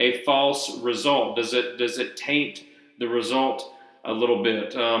a false result? Does it taint the result a little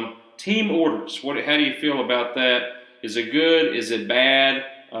bit? Team orders. How do you feel about that? Is it good? Is it bad?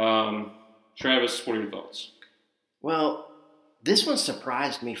 Travis, what are your thoughts? Well, this one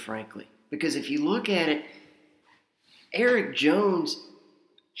surprised me, frankly, because if you look at it, Eric Jones,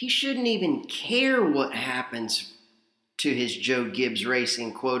 he shouldn't even care what happens to his Joe Gibbs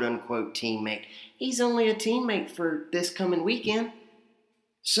Racing quote-unquote teammate. He's only a teammate for this coming weekend.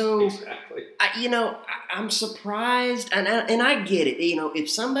 So, exactly. I'm surprised, and I get it.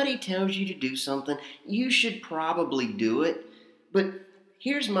 If somebody tells you to do something, you should probably do it. But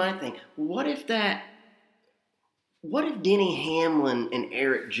here's my thing. What if that What if Denny Hamlin and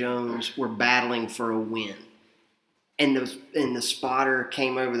Eric Jones were battling for a win? And the spotter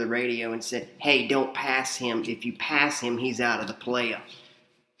came over the radio and said, "Hey, don't pass him. If you pass him, he's out of the playoffs."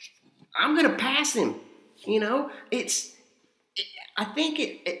 I'm going to pass him. I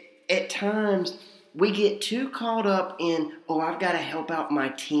think at times we get too caught up in, I've got to help out my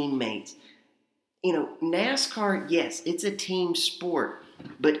teammates. NASCAR, yes, it's a team sport,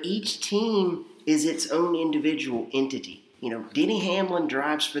 but each team is its own individual entity. Denny Hamlin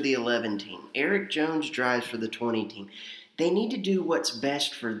drives for the 11 team. Eric Jones drives for the 20 team. They need to do what's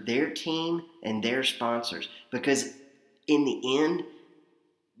best for their team and their sponsors, because in the end,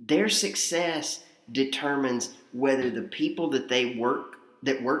 their success determines whether the people that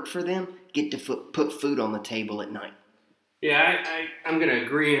work for them get to put food on the table at night. Yeah, I'm going to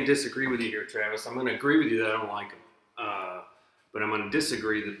agree and disagree with you here, Travis. I'm going to agree with you that I don't like them. But I'm going to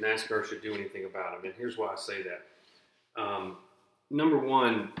disagree that NASCAR should do anything about them. And here's why I say that. Number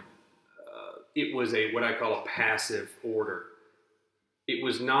one, it was what I call a passive order. It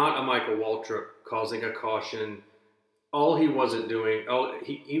was not a Michael Waltrip causing a caution. All he wasn't doing,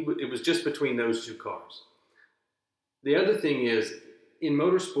 it was just between those two cars. The other thing is, in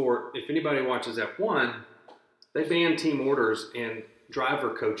motorsport, if anybody watches F1, they banned team orders and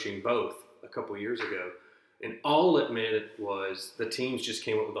driver coaching both a couple years ago. And all it meant was the teams just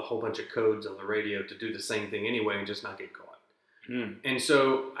came up with a whole bunch of codes on the radio to do the same thing anyway and just not get caught. And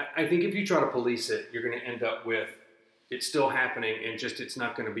so I think if you try to police it, you're going to end up with it still happening and just it's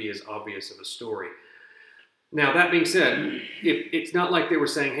not going to be as obvious of a story. Now, that being said, if it's not like they were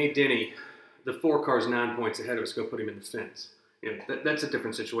saying, "Hey, Denny, the 4 car's 9 points ahead of us, go put him in the fence." That's a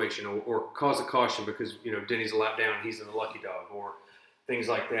different situation. Or cause a caution because, Denny's a lap down, he's in the lucky dog, or things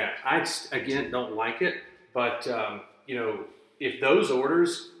like that. I, again, don't like it. But, if those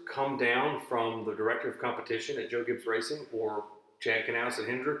orders come down from the director of competition at Joe Gibbs Racing or Chad Canales at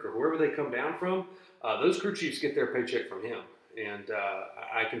Hendrick or wherever they come down from, those crew chiefs get their paycheck from him. And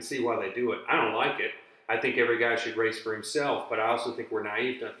I can see why they do it. I don't like it. I think every guy should race for himself, but I also think we're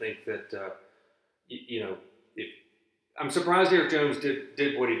naive to think that, I'm surprised Eric Jones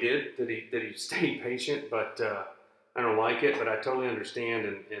did what he did, that he stayed patient, but I don't like it, but I totally understand.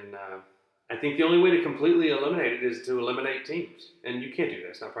 And I think the only way to completely eliminate it is to eliminate teams. And you can't do that.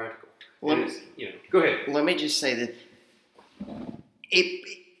 It's not practical. Go ahead. Let me just say that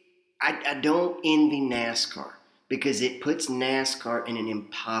I don't envy NASCAR because it puts NASCAR in an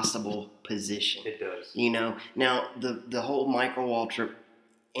impossible position. It does. Now the whole Michael Waltrip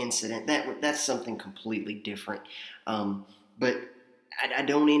incident, that's something completely different. But I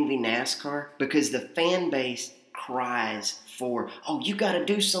don't envy NASCAR because the fan base cries for, you got to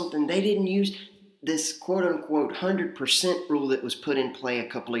do something. They didn't use this quote-unquote 100% rule that was put in play a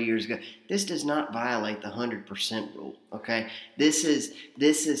couple of years ago. This does not violate the 100% rule, okay? This is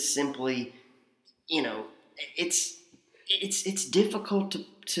simply, it's difficult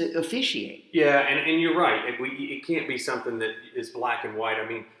to officiate. Yeah, and you're right. It can't be something that is black and white. I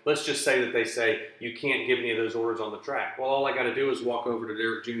mean, let's just say that they say you can't give any of those orders on the track. Well, all I got to do is walk over to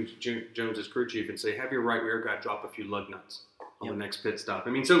Derek Jones's crew chief and say, "Have your right rear guy drop a few lug nuts on the next pit stop." I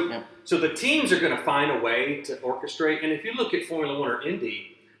mean, so the teams are going to find a way to orchestrate. And if you look at Formula One or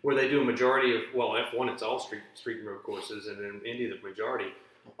Indy, where they do a majority of, F1, it's all street and road courses, and in Indy, the majority,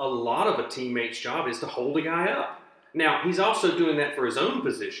 a lot of a teammate's job is to hold a guy up. Now, he's also doing that for his own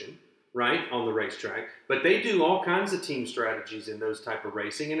position, right, on the racetrack. But they do all kinds of team strategies in those type of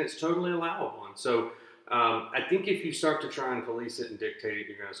racing, and it's totally allowable. And so I think if you start to try and police it and dictate it,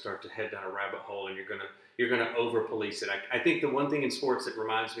 you're going to start to head down a rabbit hole, and you're going to over-police it. I think the one thing in sports that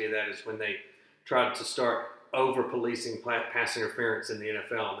reminds me of that is when they tried to start over-policing pass interference in the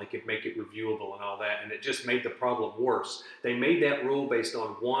NFL, and they could make it reviewable and all that, and it just made the problem worse. They made that rule based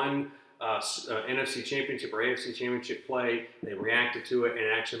on one NFC Championship or AFC Championship play. They reacted to it, and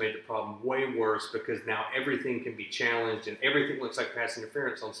it actually made the problem way worse because now everything can be challenged and everything looks like pass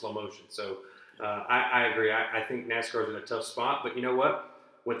interference on slow motion. So I agree. I think NASCAR's in a tough spot, but you know what?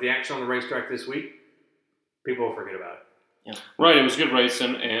 With the action on the racetrack this week, people will forget about it. Yeah. Right. It was good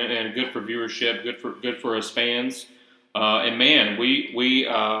racing and good for viewership, good for us fans. And man, we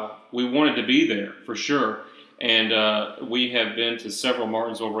wanted to be there for sure. And we have been to several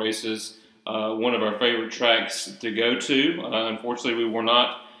Martinsville races, one of our favorite tracks to go to. Unfortunately, we were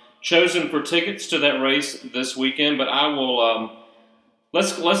not chosen for tickets to that race this weekend, but I will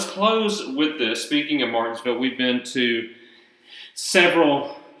let's close with this. Speaking of Martinsville, we've been to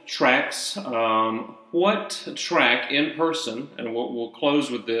several tracks. What track in person, and we'll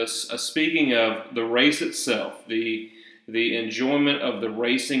close with this, speaking of the race itself, the enjoyment of the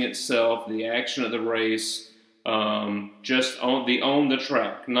racing itself, the action of the race, just on the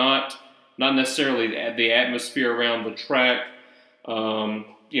track, not necessarily the atmosphere around the track.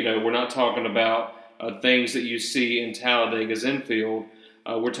 We're not talking about things that you see in Talladega's infield.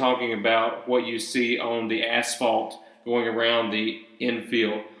 We're talking about what you see on the asphalt going around the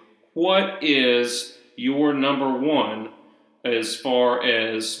infield. What is your number one as far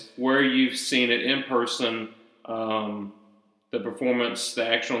as where you've seen it in person, the performance, the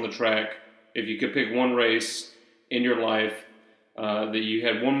action on the track? If you could pick one race in your life that you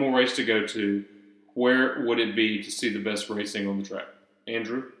had one more race to go to, where would it be to see the best racing on the track?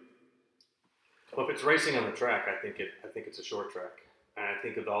 Andrew? Well, if it's racing on the track, I think it's a short track. And I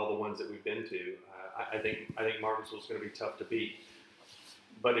think of all the ones that we've been to, I think Martinsville is going to be tough to beat.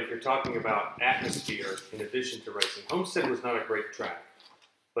 But if you're talking about atmosphere, in addition to racing, Homestead was not a great track.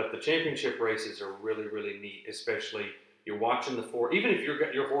 But the championship races are really, really neat, especially you're watching the four. Even if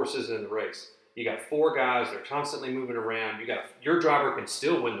your horse isn't in the race, you got four guys, they're constantly moving around. Your driver can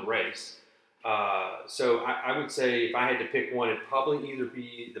still win the race. So I would say if I had to pick one, it'd probably either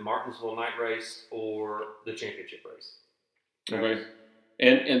be the Martinsville night race or the championship race. Okay.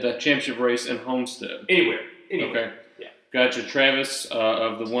 And the championship race in Homestead? Anywhere. Okay. Yeah. Gotcha. Travis,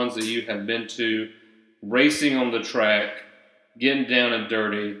 of the ones that you have been to, racing on the track, getting down and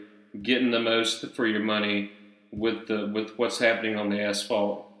dirty, getting the most for your money with what's happening on the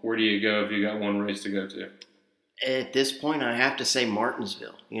asphalt, where do you go if you got one race to go to? At this point, I have to say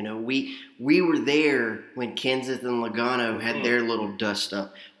Martinsville. We were there when Kenseth and Logano had their little dust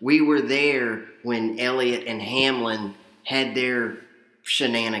up. We were there when Elliott and Hamlin had their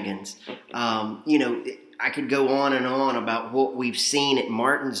shenanigans. I could go on and on about what we've seen at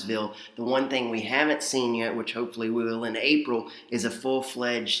Martinsville. The one thing we haven't seen yet, which hopefully we will in April, is a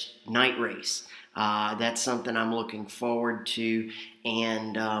full-fledged night race. That's something I'm looking forward to.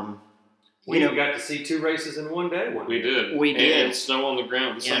 And we got to see two races in one day. We did. And snow on the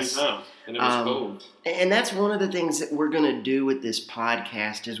ground at the same time. And it was cold. And that's one of the things that we're going to do with this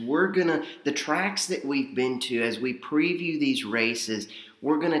podcast is the tracks that we've been to, as we preview these races,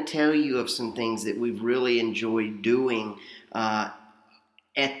 we're going to tell you of some things that we've really enjoyed doing at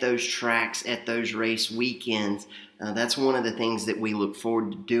those tracks, at those race weekends. That's one of the things that we look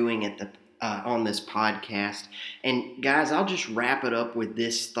forward to doing on this podcast. And guys, I'll just wrap it up with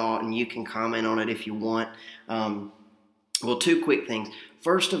this thought, and you can comment on it if you want. Two quick things.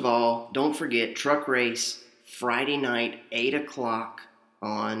 First of all, don't forget truck race Friday night, 8 o'clock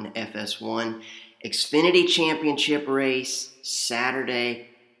on FS1. Xfinity Championship race Saturday.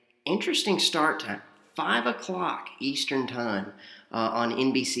 Interesting start time, 5 o'clock Eastern time on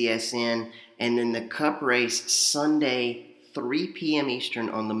NBCSN. And then the Cup race Sunday, 3 p.m. Eastern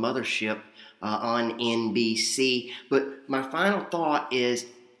on the Mothership on NBC. But my final thought is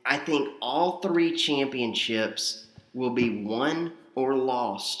I think all three championships will be won or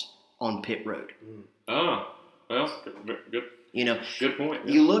lost on pit road. Oh, well, good. Good point.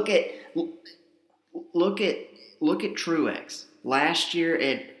 Yeah. You look at Truex. Last year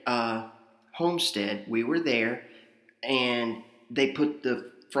at Homestead, we were there, and they put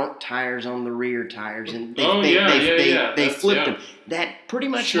the front tires on the rear tires, and they flipped them. That pretty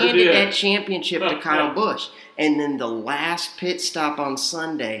much handed that championship to Kyle Busch. And then the last pit stop on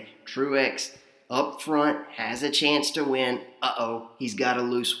Sunday, Truex up front has a chance to win. He's got a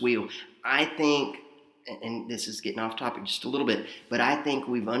loose wheel. I think, and this is getting off topic just a little bit, but I think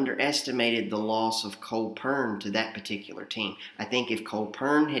we've underestimated the loss of Cole Pearn to that particular team. I think if Cole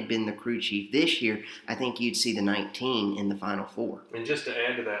Pearn had been the crew chief this year, I think you'd see the 19 in the Final Four. And just to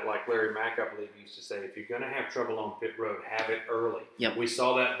add to that, like Larry Mack, I believe, used to say, if you're going to have trouble on pit road, have it early. Yep. We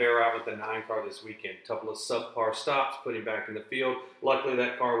saw that bear out with the 9 car this weekend. A couple of subpar stops, put him back in the field. Luckily,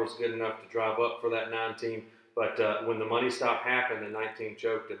 that car was good enough to drive up for that 9 team. But when the money stop happened, the 19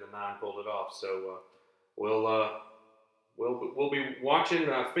 choked and the 9 pulled it off. So we'll be watching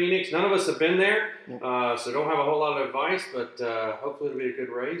Phoenix. None of us have been there, so don't have a whole lot of advice. But hopefully it'll be a good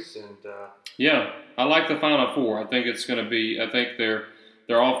race. And I like the Final Four. I think it's going to be. I think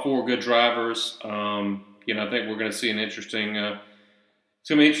they're all 4 good drivers. I think we're going to see an interesting. It's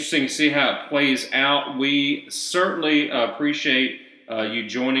going to be interesting to see how it plays out. We certainly appreciate you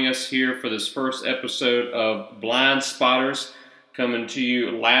joining us here for this first episode of Blind Spotters, coming to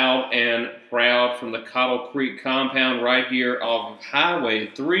you loud and proud from the Cottle Creek compound right here off of Highway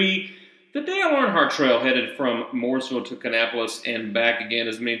 3, the Dale Earnhardt Trail headed from Mooresville to Kannapolis and back again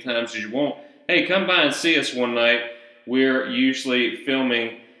as many times as you want. Hey, come by and see us one night. We're usually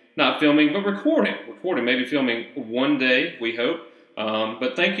recording, maybe filming one day, we hope.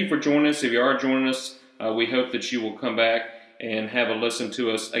 But thank you for joining us. If you are joining us, we hope that you will come back and have a listen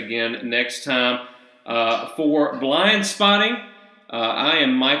to us again next time. For Blindspotting, I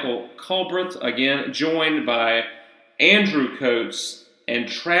am Michael Culbreth, again joined by Andrew Coates and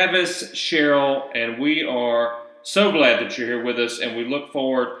Travis Sherrill, and we are so glad that you're here with us, and we look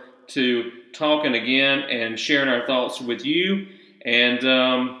forward to talking again and sharing our thoughts with you. And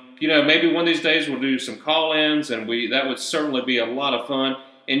maybe one of these days we'll do some call-ins, and that would certainly be a lot of fun.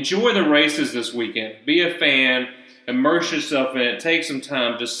 Enjoy the races this weekend. Be a fan. Immerse yourself in it. Take some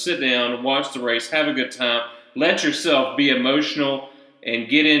time. Just sit down, watch the race, have a good time. Let yourself be emotional and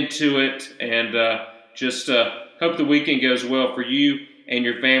get into it. And just hope the weekend goes well for you and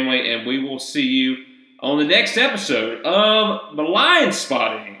your family. And we will see you on the next episode of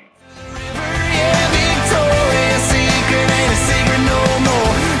Blindspotting. River, yeah.